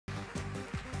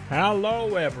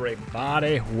Hello,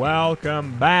 everybody.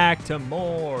 Welcome back to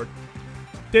more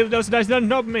Daily Dose of Dicey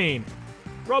Dungeons dopamine.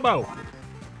 Throwbo.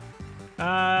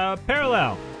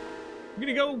 Parallel. We're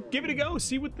gonna go give it a go,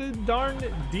 see what the darn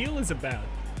deal is about.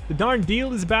 The darn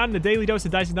deal is about in the Daily Dose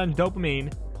of Dicey Dungeons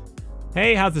dopamine.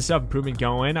 Hey, how's the self-improvement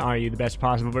going? Are you the best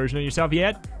possible version of yourself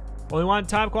yet? Only want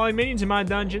top quality minions in my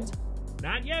dungeons?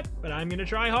 Not yet, but I'm gonna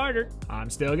try harder. I'm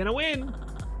still gonna win.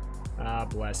 Ah,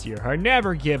 bless your heart.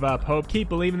 Never give up hope. Keep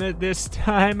believing that this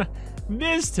time,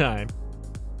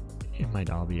 it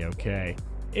might all be okay.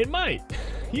 It might.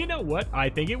 You know what? I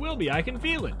think it will be. I can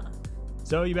feel it.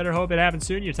 So you better hope it happens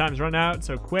soon. Your time's run out.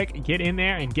 So quick, get in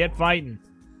there and get fighting.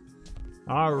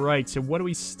 All right. So what do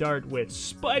we start with?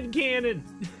 Spud Cannon.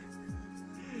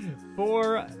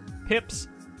 4 pips,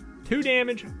 2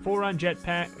 damage, 4 on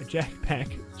jackpot,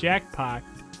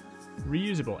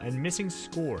 reusable, and missing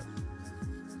score.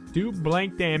 Do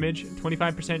blank damage,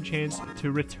 25% chance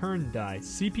to return die.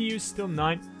 CPU still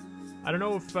 9. I don't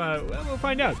know if, well, we'll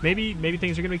find out. Maybe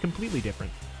things are going to be completely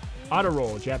different. Auto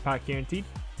roll, jackpot guaranteed.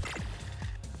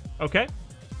 Okay.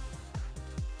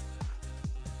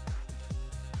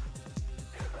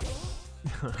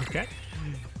 Okay.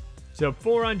 So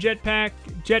 4 on jetpack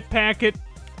it.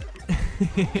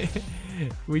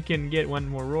 We can get one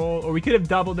more roll, or we could have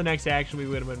doubled the next action. We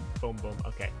would have went boom, boom.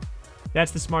 Okay.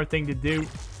 That's the smart thing to do.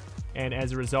 And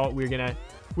as a result, we're gonna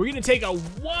take a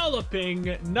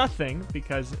walloping nothing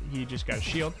because he just got a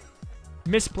shield.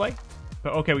 Misplay.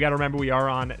 But okay, we gotta remember we are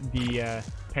on the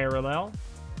parallel.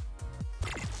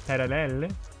 Parallel.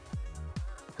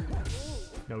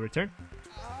 No return.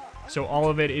 So all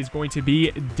of it is going to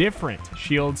be different.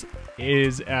 Shields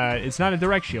is it's not a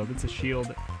direct shield, it's a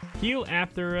shield heal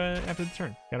after the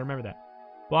turn. Gotta remember that.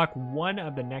 Block 1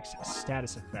 of the next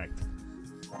status effect.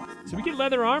 So we get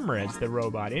leather armor as the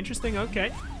robot. Interesting,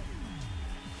 okay.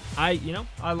 I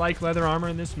like leather armor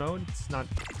in this mode. It's not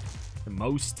the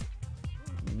most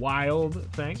wild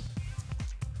thing,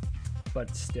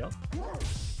 but still.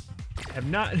 Have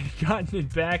not gotten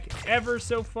it back ever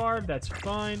so far. That's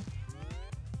fine.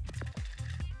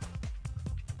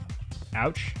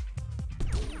 Ouch.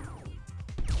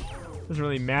 Doesn't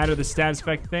really matter, the status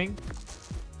effect thing.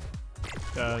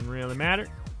 Doesn't really matter.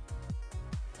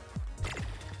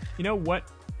 You know what?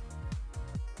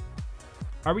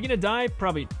 Are we gonna die?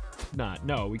 Probably not.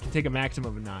 No, we can take a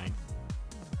maximum of 9.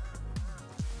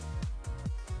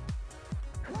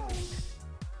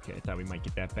 Okay, I thought we might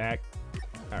get that back.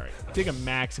 Alright, take a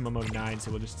maximum of 9, so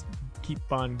we'll just keep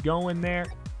on going there.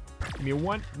 Give me a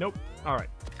 1. Nope. Alright.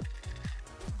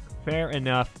 Fair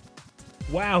enough.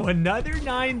 Wow, another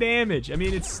 9 damage. I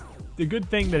mean, it's a good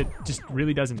thing that it just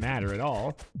really doesn't matter at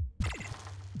all.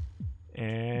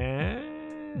 And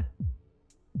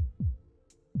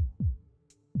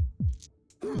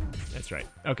that's right.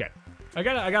 Okay, I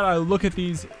gotta look at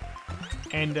these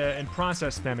and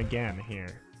process them again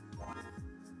here.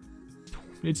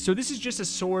 So this is just a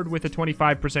sword with a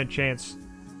 25% chance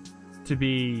to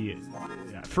be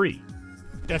free.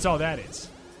 That's all that is.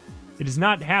 It has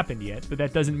not happened yet, but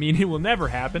that doesn't mean it will never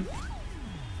happen.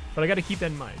 But I gotta keep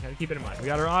that in mind. Gotta keep it in mind. We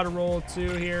got our auto roll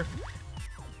 2 here.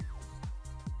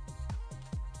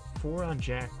 4 on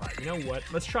jackpot. You know what?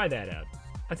 Let's try that out.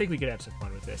 I think we could have some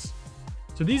fun with this.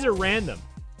 So these are random.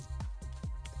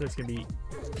 So it's gonna be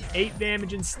 8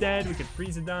 damage instead. We could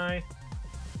freeze a die,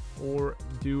 or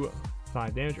do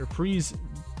 5 damage, or freeze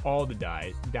all the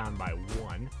die down by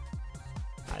 1.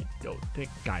 I don't think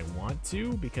I want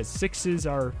to, because 6s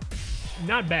are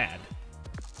not bad.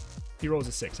 He rolls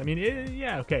a 6. I mean,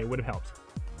 yeah, okay, would have helped.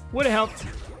 Would have helped.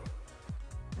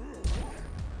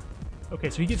 Okay,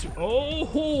 so he gets...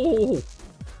 Oh!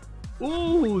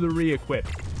 Ooh, the re-equip.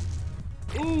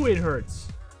 Ooh, it hurts.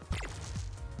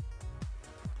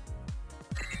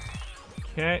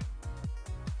 Okay.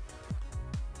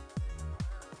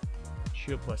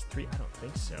 Shield plus 3? I don't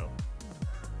think so.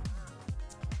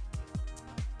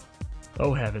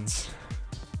 Oh, heavens.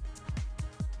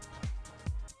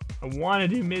 I want to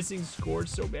do missing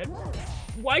scores so bad.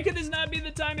 Why could this not be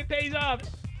the time it pays off?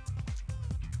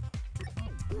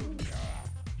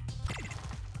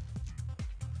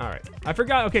 Alright. I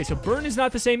forgot. Okay, so burn is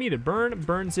not the same either. Burn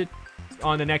burns it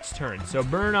on the next turn. So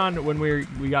burn on when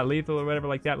we got lethal or whatever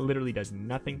like that literally does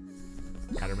nothing.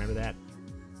 Gotta remember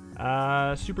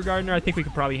that. Super Gardener, I think we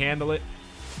could probably handle it.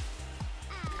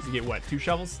 Does he get what? 2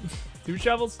 shovels? 2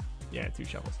 shovels? Yeah, 2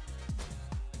 shovels.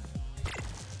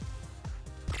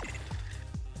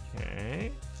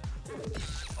 Okay.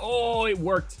 Oh, it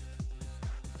worked.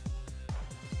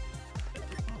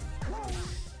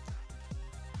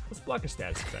 Let's block a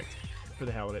status effect for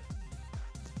the hell of it.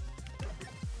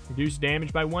 Reduce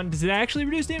damage by 1. Does it actually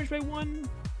reduce damage by 1?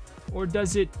 Or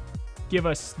does it give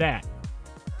us that?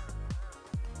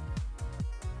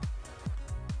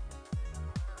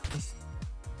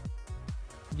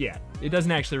 Yeah, it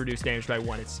doesn't actually reduce damage by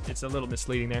 1. It's a little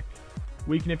misleading there.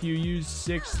 Weaken if you use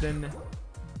 6, then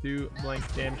do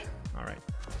blank damage. All right.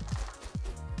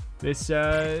 This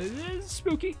is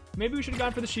spooky. Maybe we should have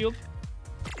gone for the shield.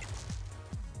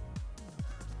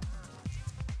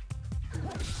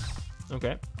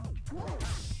 Okay.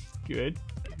 Good.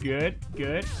 Good.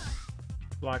 Good.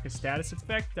 Block a status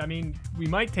effect. I mean, we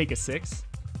might take a 6.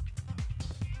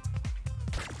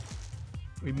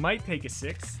 We might take a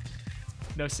 6.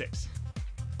 No 6.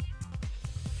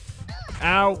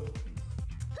 Ow.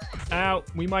 Ow.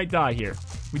 We might die here.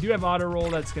 We do have auto roll.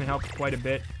 That's going to help quite a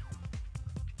bit.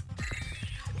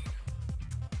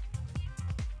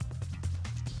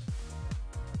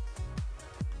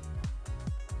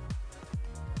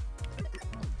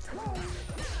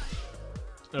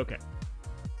 Okay.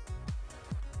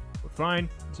 We're fine.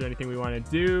 Is there anything we want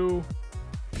to do?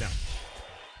 No.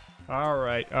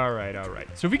 Alright, alright, alright.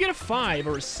 So if we get a 5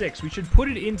 or a 6, we should put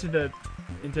it into the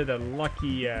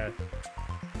lucky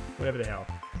whatever the hell.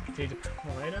 Change a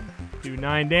item. Do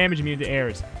 9 damage, immune to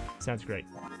errors. Sounds great.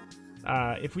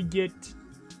 If we get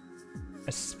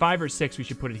a 5 or 6, we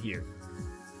should put it here.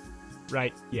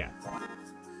 Right? Yeah.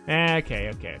 Okay,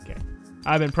 okay, okay.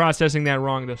 I've been processing that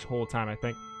wrong this whole time, I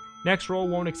think. Next roll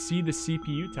won't exceed the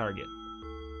CPU target.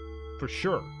 For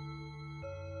sure.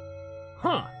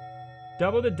 Huh.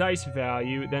 Double the dice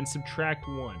value, then subtract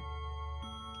 1.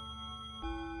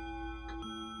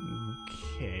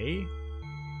 Okay.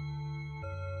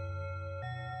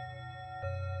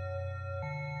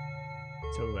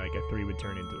 So like a 3 would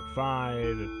turn into a 5,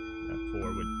 a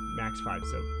 4 would max 5,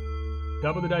 so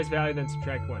double the dice value, then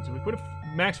subtract 1. So we put a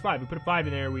max 5, we put a 5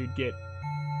 in there, we would get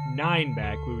 9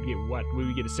 back. We would get what? Would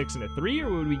we get a 6 and a 3, or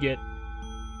would we get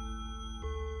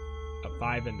a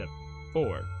 5 and a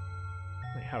 4?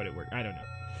 Wait, how would it work? I don't know.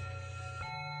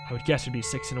 I would guess it would be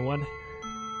 6 and a 1.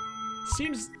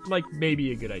 Seems like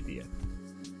maybe a good idea.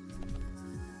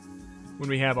 When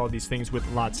we have all these things with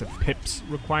lots of pips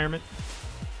requirement.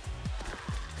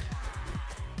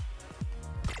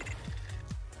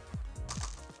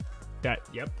 That,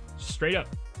 yep, straight up.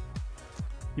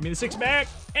 Give me the 6 back.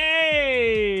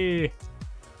 Hey!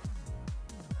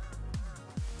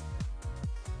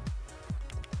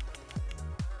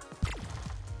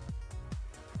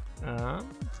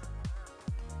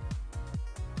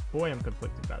 Boy, I'm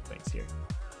conflicted about things here.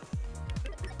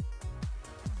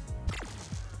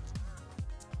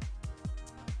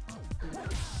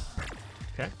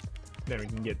 Okay. Then we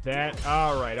can get that.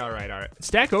 All right, all right, all right.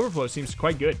 Stack Overflow seems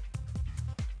quite good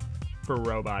for a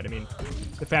robot. I mean,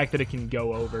 the fact that it can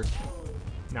go over,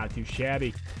 not too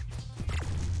shabby.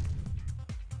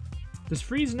 Does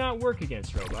freeze not work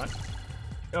against robot?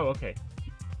 Oh, okay.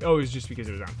 Oh, it was just because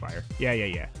it was on fire. Yeah, yeah,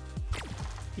 yeah.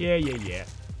 Yeah, yeah, yeah.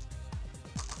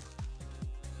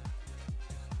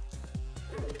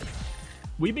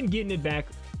 We've been getting it back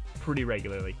pretty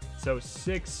regularly. So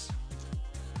 6,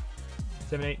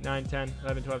 7, 8, 9, 10,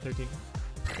 11, 12, 13.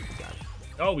 Got it.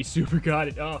 Oh, we super got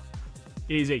it. Oh,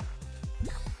 easy.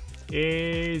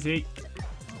 Easy.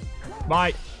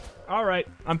 Bye. All right.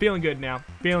 I'm feeling good now.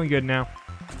 Feeling good now.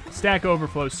 Stack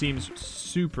Overflow seems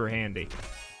super handy.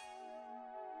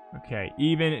 Okay.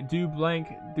 Even. Do blank.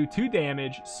 Do 2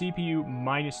 damage. CPU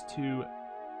 -2.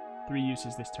 3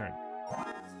 uses this turn.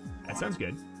 That sounds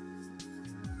good.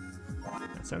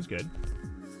 That sounds good.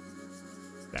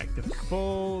 Back to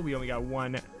full. We only got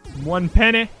one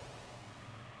penny.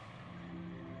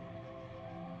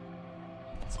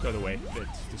 Let's go the way.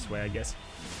 It's this way, I guess.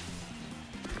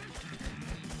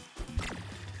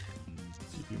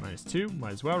 CPU -2.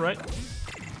 Might as well, right?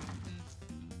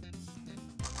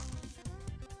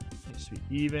 Needs to be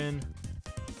even.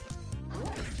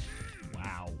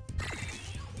 Wow.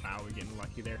 Wow, we're getting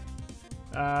lucky there.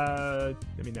 I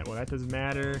mean, that doesn't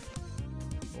matter.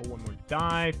 Roll 1 more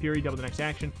die. Fury, double the next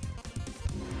action.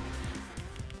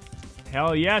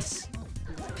 Hell yes.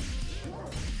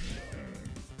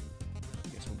 I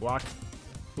guess we'll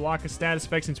block a status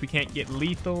effect since we can't get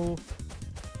lethal.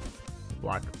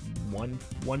 Block one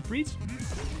freeze.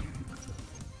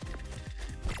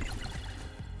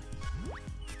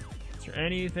 Is there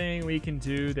anything we can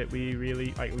do that we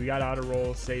really like? We got auto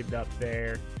roll saved up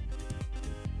there.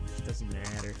 Doesn't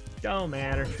matter. Don't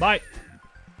matter. Bye.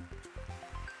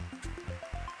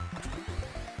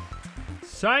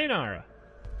 Sayonara.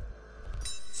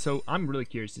 So I'm really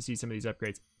curious to see some of these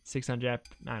upgrades. 600 Jap.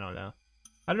 I don't know.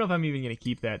 I don't know if I'm even going to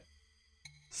keep that.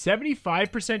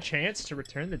 75% chance to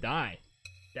return the die.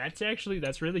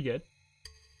 That's really good.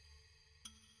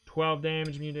 12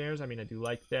 damage, immune to arrows. I mean, I do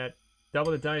like that.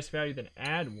 Double the dice value, then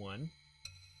add 1.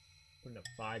 Put in a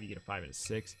 5, you get a 5 and a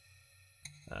 6.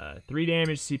 3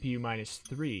 damage, CPU minus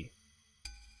 3.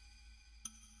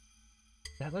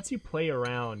 That lets you play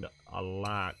around a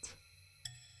lot.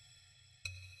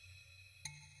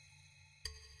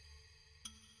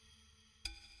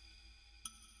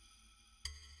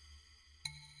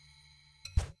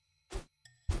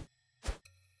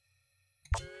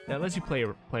 That lets you play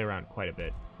around quite a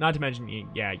bit. Not to mention,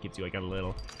 yeah, it gives you like a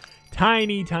little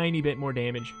tiny bit more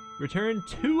damage. Return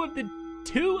 2 of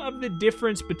the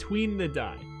difference between the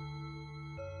die.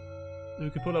 So we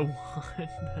could put a 1. The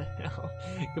hell?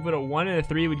 You could put a 1 and a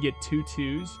 3, would get 2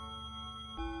 2s.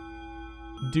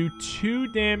 Do 2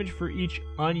 damage for each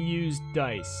unused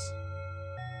dice.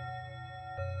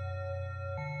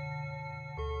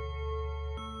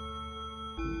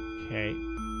 Okay.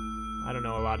 I don't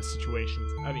know a lot of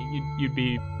situations. I mean, you'd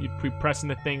be pressing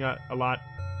the thing a lot,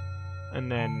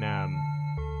 and then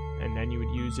you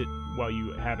would use it while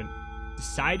you haven't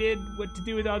decided what to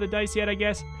do with all the dice yet, I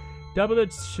guess. Double the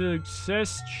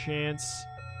success chance.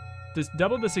 Just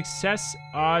double the success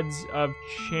odds of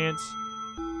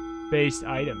chance-based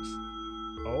items.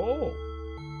 Oh,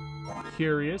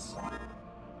 curious.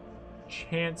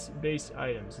 Chance-based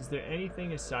items. Is there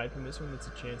anything aside from this one that's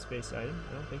a chance-based item?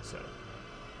 I don't think so.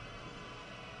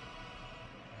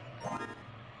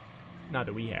 Not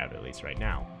that we have, at least right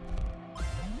now.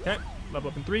 Okay, level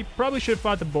up in 3. Probably should have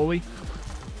fought the bully.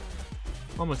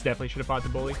 Almost definitely should have fought the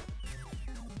bully.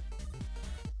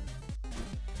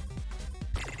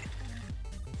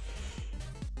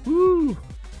 Woo!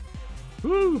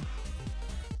 Woo!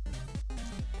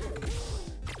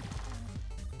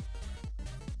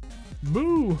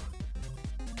 Boo!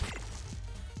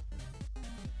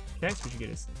 Okay, so we should get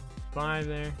his 5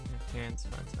 there. Okay, it's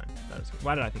fine, it's fine.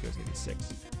 Why did I think it was gonna be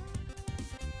 6?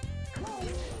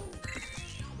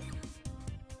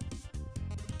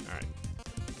 Alright.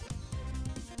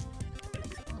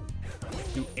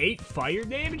 Do 8 fire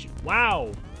damage?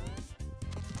 Wow!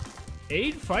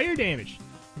 8 fire damage.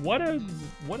 What a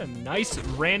nice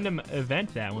random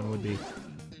event that one would be.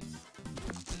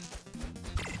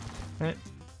 Okay.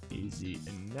 Easy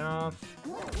enough.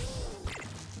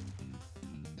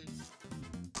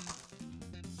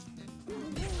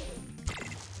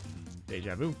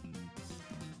 Deja vu.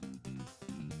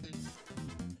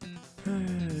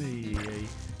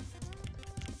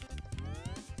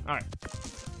 Alright.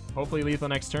 Hopefully lethal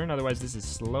next turn, otherwise this is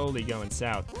slowly going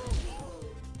south.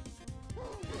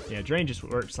 Yeah, drain just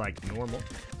works like normal.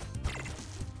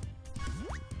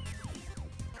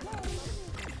 Got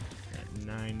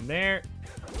 9 there.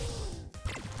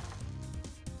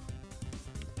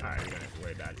 Alright, we don't have to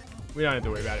worry about it. We don't have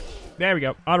to worry about it. There we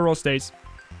go. Auto roll stays.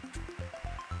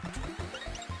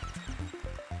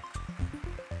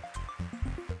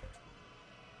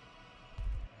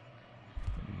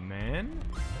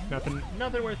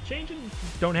 Nothing worth changing.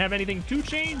 Don't have anything to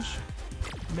change.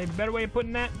 Maybe a better way of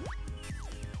putting that.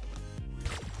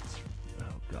 Oh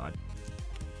god.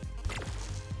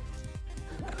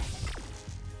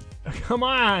 Come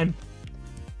on.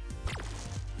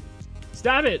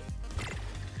 Stop it.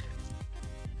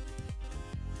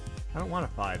 I don't want a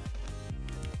 5.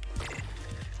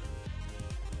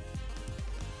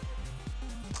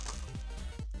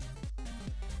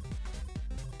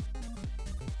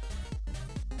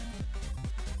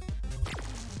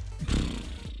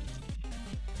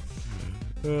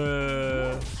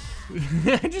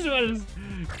 I just want to...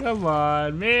 Come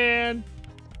on, man.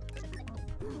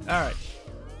 Alright.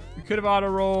 We could have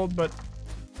auto-rolled, but...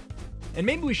 And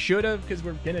maybe we should have, because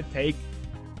we're going to take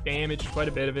damage, quite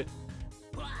a bit of it.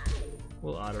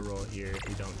 We'll auto-roll here if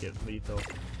we don't get lethal.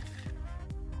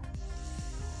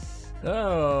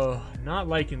 Oh, not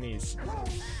liking these.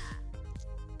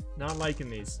 Not liking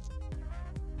these.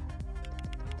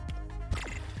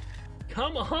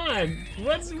 Come on!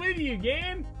 What's with you,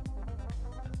 game?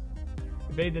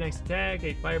 Evade the next attack.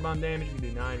 8 firebomb damage. We can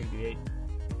do 9. We can do 8.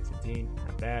 17.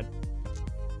 Not bad.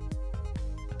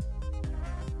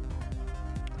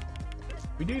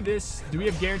 We do this. Do we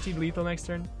have guaranteed lethal next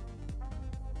turn?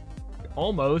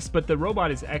 Almost, but the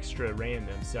robot is extra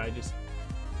random, so I just...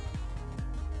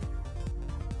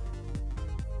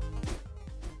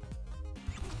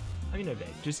 I'm gonna evade,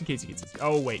 just in case he gets this.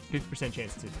 Oh, wait. 50%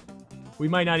 chance to... We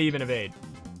might not even evade.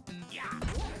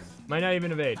 Might not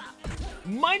even evade.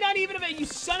 Might not even evade, you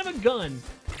son of a gun.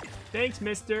 Thanks,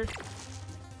 mister.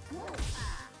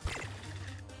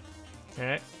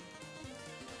 Okay.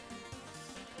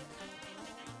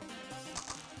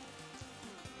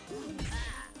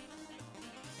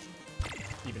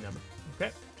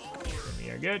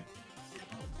 Very good.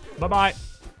 Bye-bye.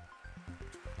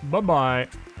 Bye-bye.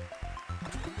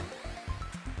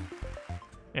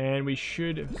 And we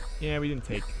should... Yeah, we didn't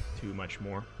take too much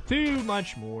more. Too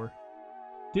much more.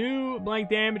 Do blank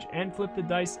damage and flip the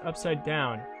dice upside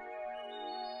down.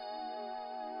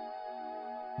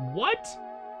 What?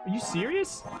 Are you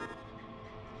serious?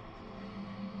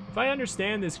 If I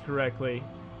understand this correctly,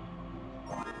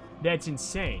 that's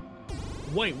insane.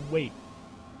 Wait.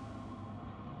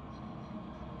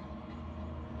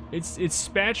 It's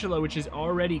spatula, which is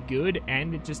already good,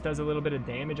 and it just does a little bit of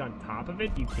damage on top of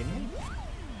it? You kidding me?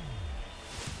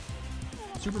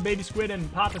 Super baby squid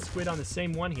and papa squid on the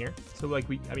same one here. So like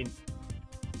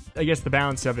I guess the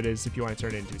balance of it is if you want to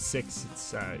turn it into a 6,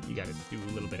 it's you got to do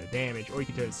a little bit of damage, or you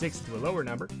can turn a 6 into a lower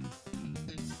number,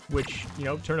 which, you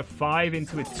know, turn a 5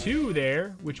 into a 2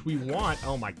 there, which we want.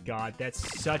 Oh my god,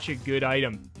 that's such a good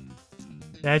item.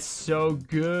 That's so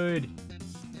good.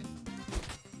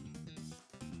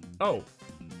 Oh,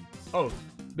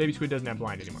 baby squid doesn't have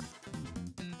blind anymore.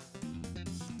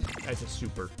 That's a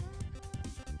super.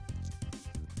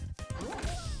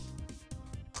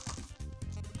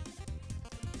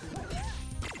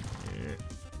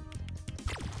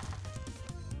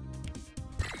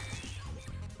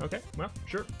 Okay, well,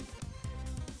 sure.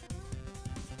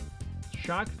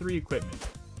 Shock 3 equipment.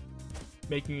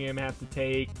 Making him have to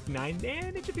take 9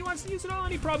 damage if he wants to use it all,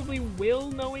 and he probably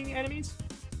will, knowing enemies.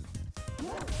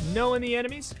 Knowing the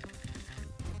enemies.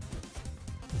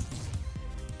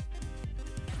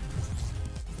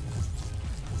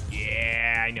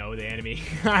 Yeah, I know the enemy.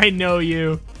 I know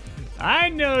you. I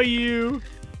know you.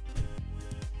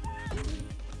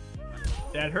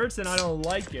 That hurts and I don't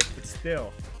like it, but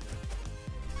still.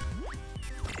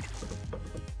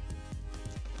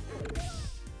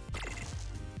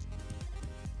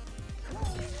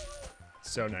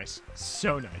 So nice.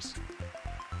 So nice.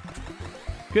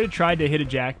 Could have tried to hit a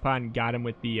jackpot and got him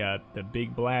with the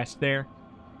big blast there.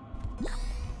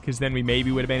 Because then we maybe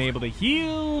would have been able to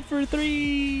heal for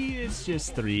 3. It's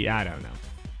just 3. I don't know.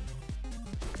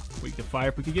 Weak to fire.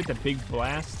 If we could get the big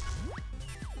blast,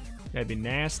 that'd be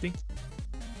nasty.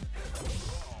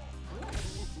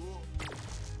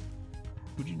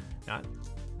 Would you not?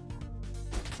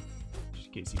 Just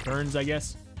in case he turns, I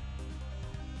guess.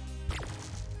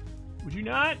 Would you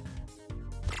not?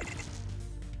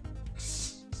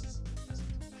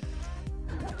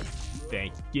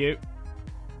 Thank you.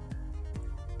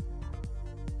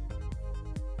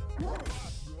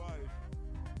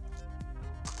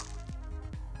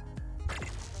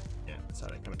 Yeah, saw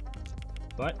that coming.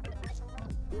 But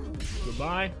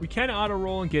goodbye. We can auto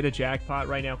roll and get a jackpot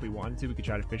right now if we wanted to. We could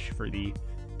try to fish for the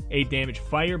 8 damage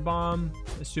firebomb,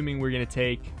 assuming we're gonna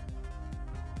take.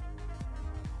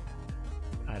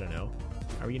 I don't know.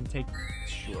 Are we gonna take?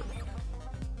 Sure.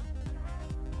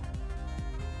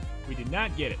 We did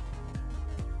not get it.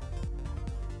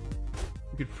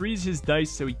 We could freeze his dice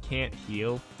so he can't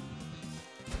heal.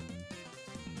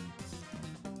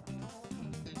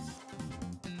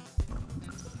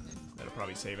 That'll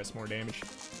probably save us more damage.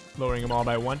 Lowering them all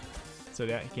by 1 so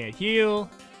that he can't heal.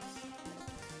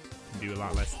 Do a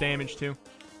lot less damage too.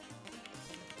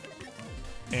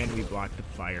 And we block the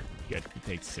fire. Good. He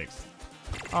takes 6.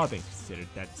 All things considered,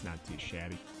 that's not too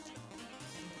shabby.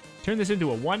 Turn this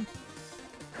into a 1.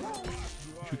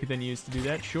 Which we could then use to do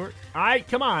that. Sure.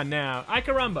 Come on now. Ay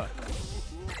caramba.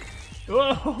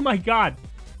 Oh my god.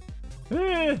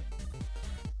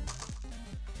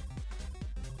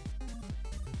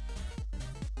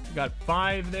 Got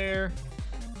 5 there.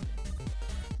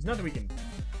 There's nothing we can...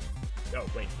 Oh,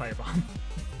 wait. Firebomb.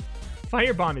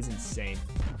 Firebomb is insane.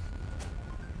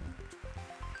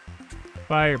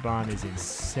 Firebomb is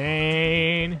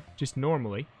insane. Just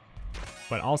normally.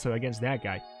 But also against that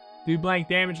guy. Do blank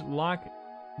damage, lock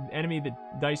enemy the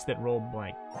dice that roll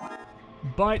blank.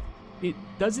 But it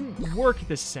doesn't work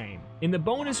the same. In the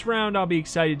bonus round, I'll be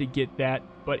excited to get that.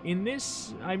 But in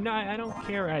this, I don't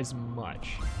care as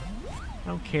much. I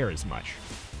don't care as much.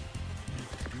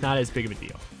 Not as big of a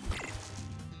deal.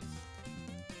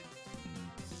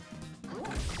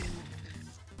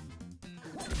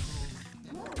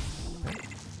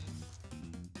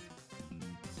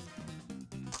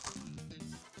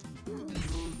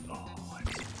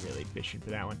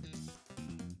 For that one.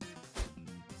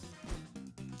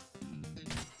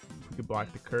 If we could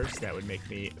block the curse, that would make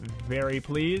me very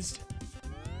pleased.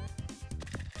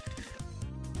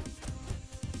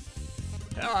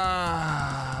 Ooh,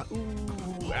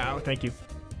 ow, thank you.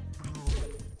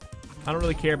 I don't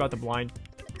really care about the blind.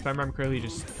 If I remember correctly, it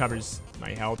just covers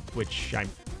my health, which I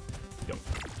don't,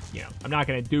 you know, I'm not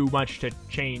gonna do much to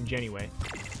change anyway.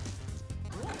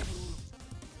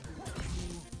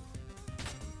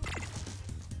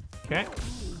 Okay.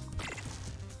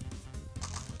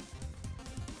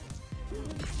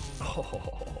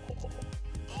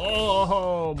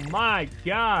 Oh my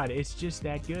God, it's just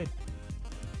that good.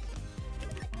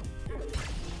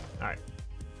 All right,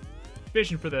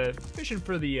 fishing for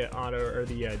the auto or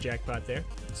the jackpot there.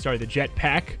 Sorry, the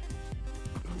jetpack.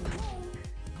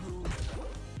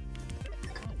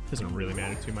 Doesn't really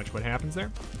matter too much what happens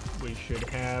there. We should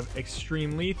have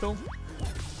extreme lethal,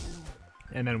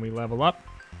 and then we level up.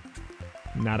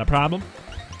 Not a problem.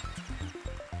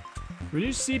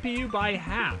 Reduce CPU by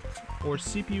half, or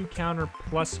CPU counter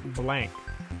plus blank.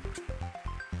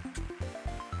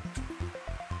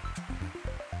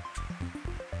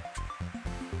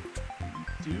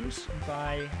 Reduce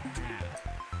by half.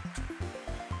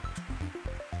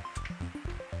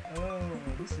 Oh,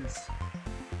 this is...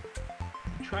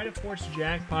 We try to force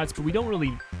jackpots, but we don't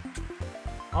really...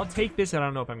 I'll take this, I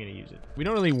don't know if I'm going to use it. We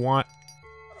don't really want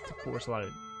to force a lot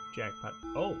of jackpot.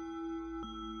 Oh.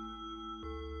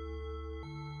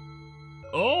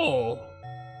 Oh!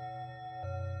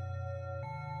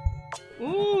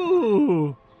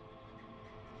 Ooh!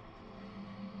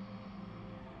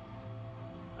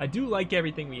 I do like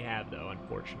everything we have, though,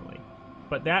 unfortunately.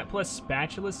 But that plus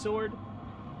spatula sword?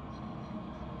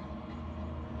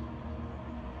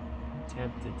 I'm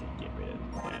tempted to get rid of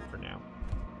that for now.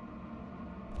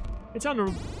 It's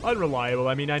unreliable.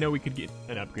 I mean, I know we could get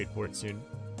an upgrade for it soon.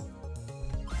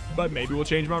 But maybe we'll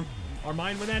change our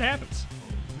mind when that happens.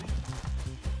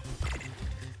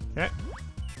 Okay.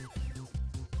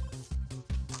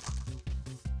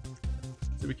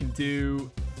 So we can do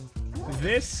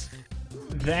this,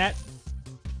 that.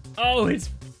 Oh, it's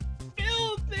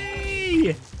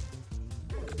filthy!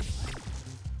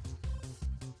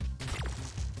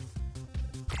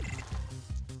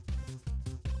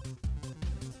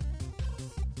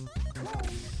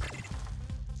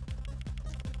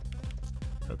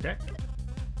 Okay.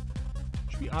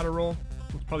 Should we auto roll?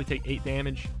 We'll probably take 8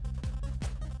 damage.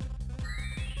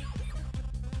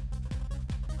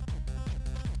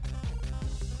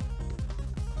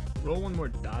 Roll one more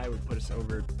die would put us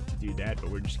over to do that, but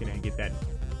we're just gonna get that.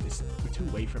 We're too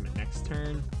away from it next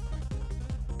turn.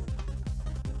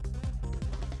 I'm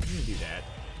gonna do that.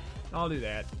 I'll do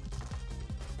that.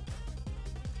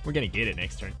 We're gonna get it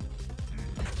next turn.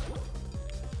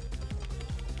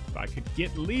 If I could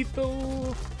get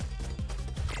lethal,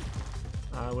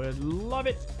 I would love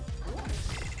it.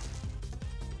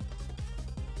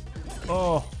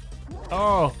 Oh.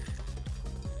 Oh.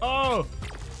 Oh.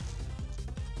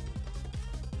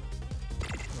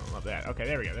 That. Okay,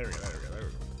 there we go.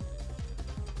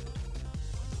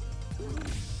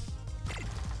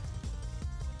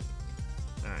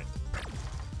 Alright.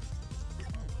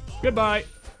 Goodbye.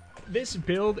 This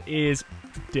build is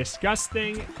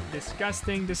disgusting.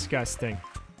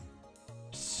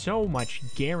 So much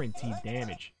guaranteed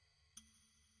damage.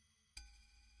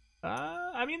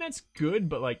 I mean, that's good,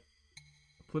 but like,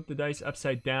 flip the dice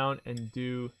upside down and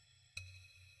do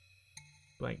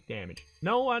blank damage.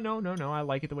 No, no. I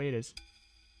like it the way it is.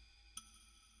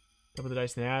 Double the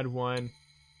dice and add 1.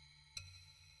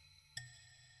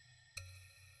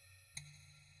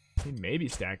 Maybe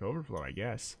stack overflow, I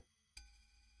guess.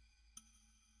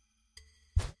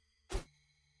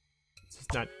 It's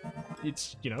just not.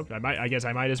 It's, you know, I guess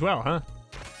I might as well, huh?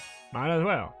 Might as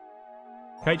well.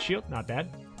 Kite shield, not bad.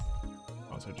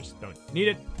 Also, just don't need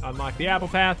it. Unlock the apple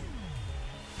path.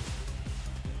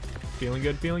 Feeling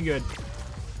good.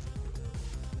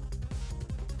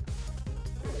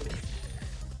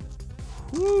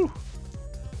 Woo!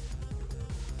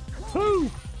 Woo!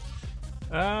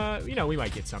 You know, we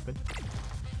might get something.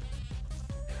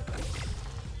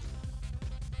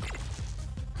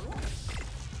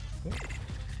 Okay.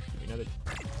 Give me another.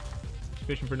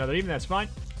 Fishing for another even, that's fine.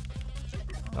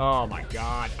 Oh my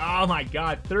god. Oh my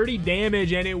god. 30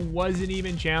 damage and it wasn't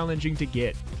even challenging to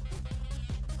get.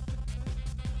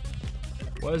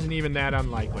 Wasn't even that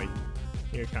unlikely.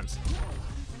 Here it comes.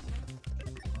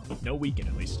 No weaken,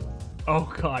 at least.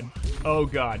 Oh god. Oh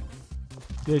god.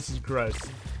 This is gross.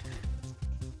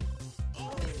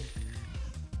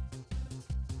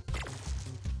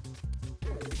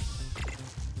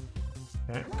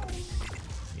 Okay.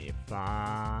 Give me a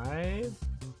 5.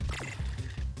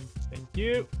 Thank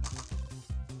you.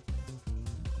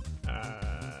 3,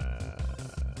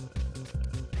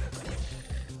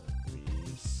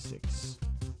 6,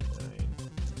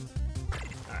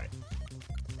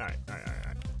 9.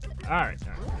 Alright.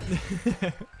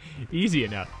 Easy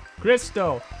enough.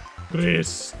 Crystal.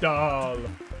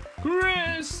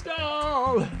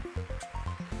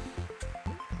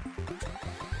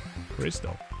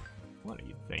 What are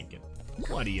you thinking? thinking?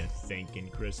 What are you thinking,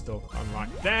 Crystal? Unlock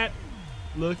that.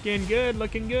 Looking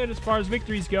good as far as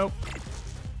victories go.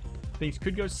 Things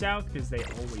could go south because they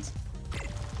always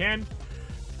can.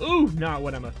 Ooh, not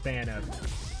what I'm a fan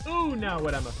of. Ooh, not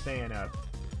what I'm a fan of.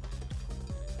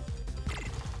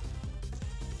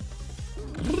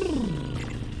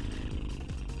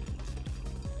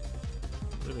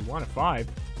 Really want a 5.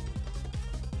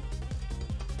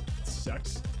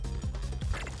 Sucks.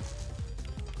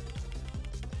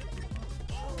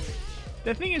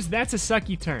 The thing is, that's a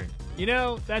sucky turn. You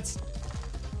know, that's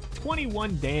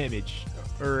 21 damage.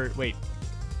 Or, wait.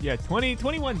 Yeah,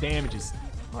 21 damage is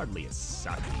hardly a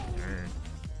sucky turn.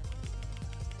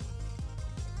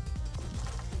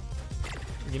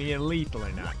 You're gonna get lethal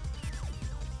or not?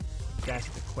 That's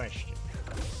the question.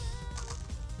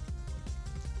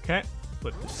 Okay,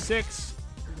 flip to 6.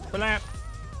 Flap.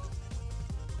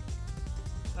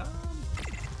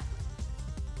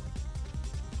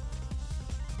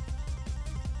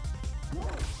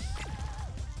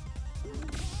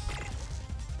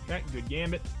 Okay, good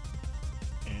gambit.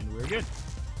 And we're good.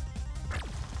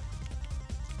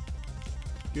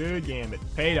 Good gambit.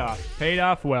 Paid off. Paid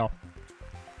off well.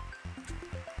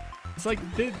 It's like,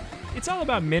 it's all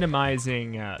about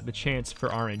minimizing the chance for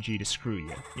RNG to screw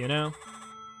you, you know?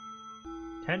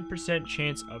 10%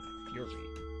 chance of fury.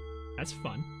 That's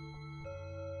fun.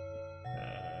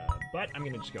 But I'm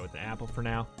gonna just go with the apple for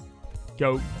now.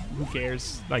 Go, who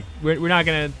cares? Like, we're not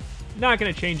gonna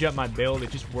change up my build.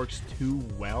 It just works too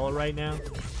well right now.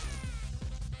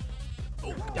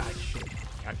 Oh, die, shit.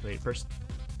 Calculate it first.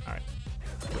 All right,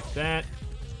 with that.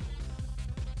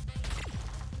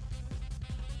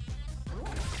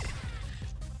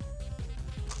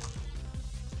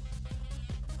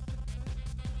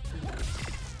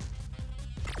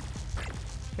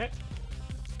 Okay.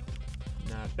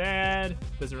 Not bad.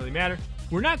 Doesn't really matter.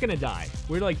 We're not gonna die.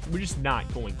 We're just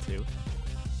not going to.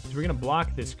 We're gonna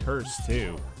block this curse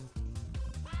too,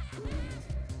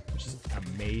 which is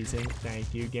amazing.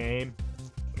 Thank you, game.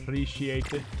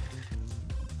 Appreciate it.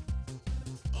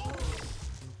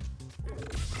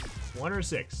 1 or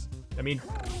 6. I mean,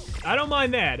 I don't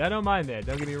mind that. I don't mind that.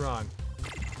 Don't get me wrong.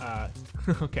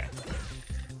 Okay.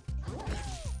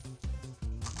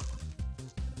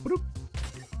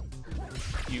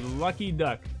 You lucky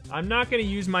duck. I'm not gonna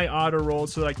use my auto roll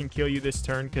so that I can kill you this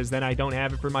turn, because then I don't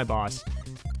have it for my boss.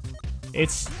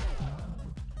 It's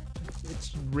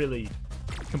really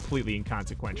completely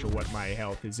inconsequential what my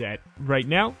health is at right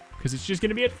now, because it's just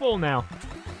gonna be at full now.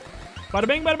 Bada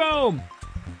bing, bada boom!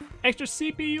 Extra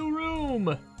CPU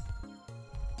room!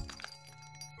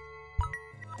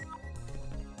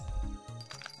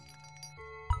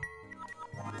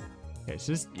 Okay,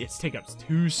 so this take up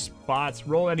 2 spots.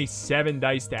 Roll any 7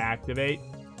 dice to activate.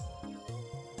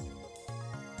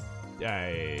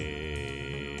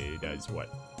 Does what?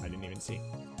 I didn't even see.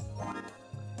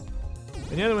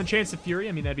 And the other one, Chance of Fury.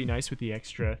 I mean, that'd be nice with the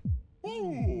extra.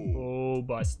 Ooh. Oh,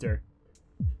 Buster.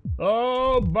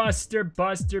 Oh, Buster,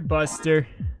 Buster, Buster.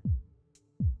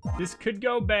 This could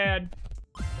go bad.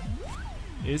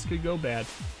 This could go bad.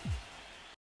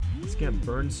 It's gonna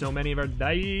burn so many of our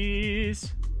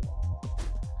dice.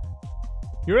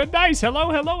 You're a Dice.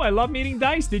 Hello, hello. I love meeting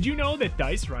Dice. Did you know that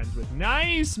Dice rhymes with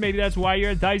nice? Maybe that's why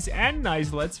you're a Dice and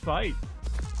nice. Let's fight.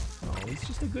 Oh, he's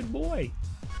just a good boy.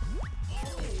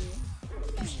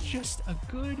 He's just a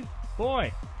good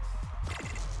boy.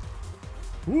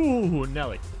 Ooh,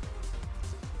 Nelly.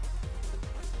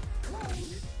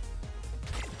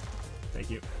 Thank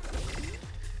you.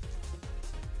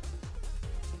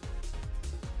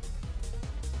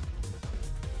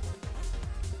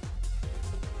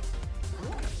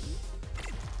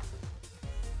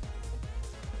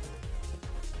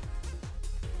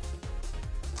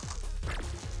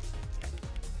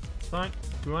 Fine.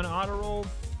 Do we want to auto roll?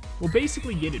 We'll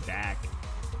basically get it back.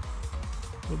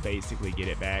 We'll basically get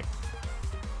it back.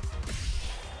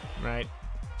 Right.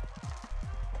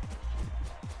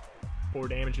 4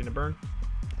 damage and a burn.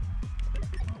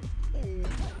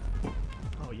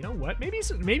 Oh, you know what? Maybe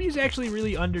he's actually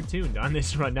really undertuned on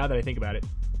this run now that I think about it.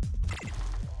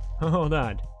 Hold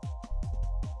on.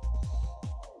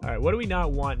 All right, what do we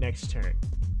not want next turn?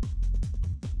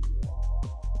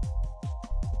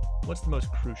 What's the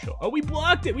most crucial? Oh, we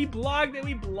blocked it! We blocked it!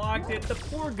 We blocked it! The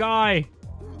poor guy!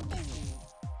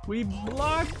 We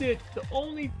blocked it! The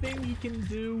only thing he can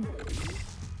do.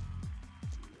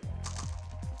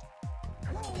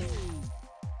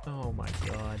 Oh my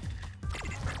god.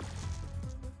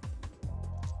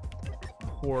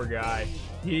 Poor guy.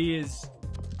 He's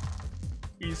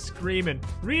screaming,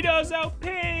 Rito's OP!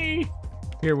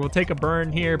 Here, we'll take a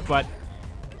burn here, but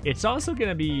It's also going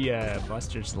to be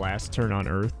Buster's last turn on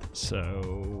Earth,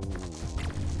 so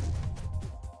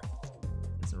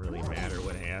doesn't really matter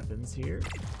what happens here.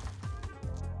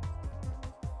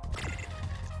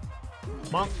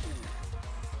 Come on.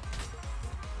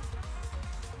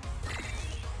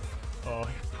 Oh,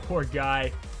 poor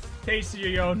guy. Taste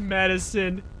your own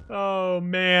medicine. Oh,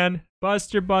 man.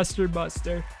 Buster, Buster,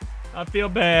 Buster. I feel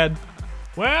bad.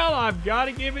 Well, I've got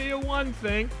to give you one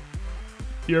thing.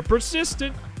 You're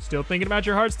persistent. Still thinking about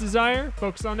your heart's desire.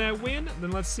 Focus on that win.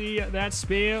 Then let's see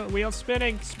that wheel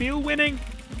spinning. Spiel winning.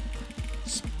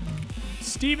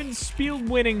 Steven Spiel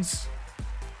winnings.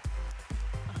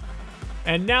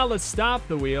 And now let's stop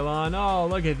the wheel on. Oh,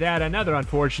 look at that. Another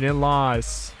unfortunate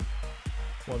loss.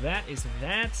 Well, that is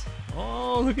that.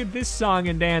 Oh, look at this song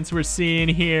and dance we're seeing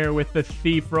here with the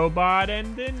thief robot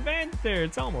and the inventor.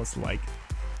 It's almost like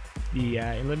the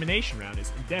elimination round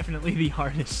is definitely the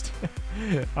hardest,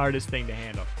 hardest thing to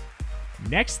handle.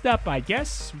 Next up, I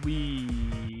guess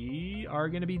we are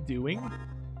going to be doing...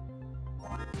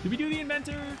 Did we do the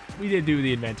inventor? We did do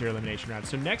the inventor elimination round.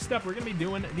 So next up, we're going to be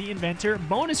doing the inventor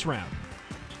bonus round.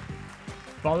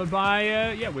 Followed by,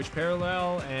 yeah, Witch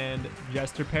Parallel and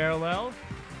Jester Parallel.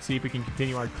 See if we can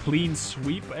continue our clean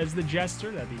sweep as the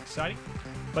Jester. That'd be exciting.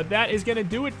 But that is going to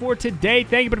do it for today.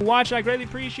 Thank you for watching. I greatly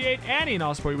appreciate any and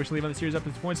all support you wish to leave on the series up to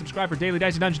this point. Subscribe for daily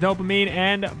Dicey Dungeons dopamine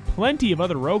and plenty of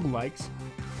other roguelikes.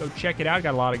 Go check it out.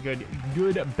 Got a lot of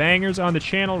good bangers on the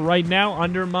channel right now.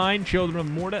 Undermine, Children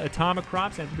of Morta, Atomic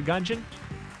Crops, and the Gungeon.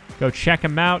 Go check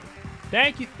them out.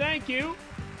 Thank you. Thank you.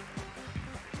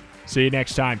 See you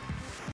next time.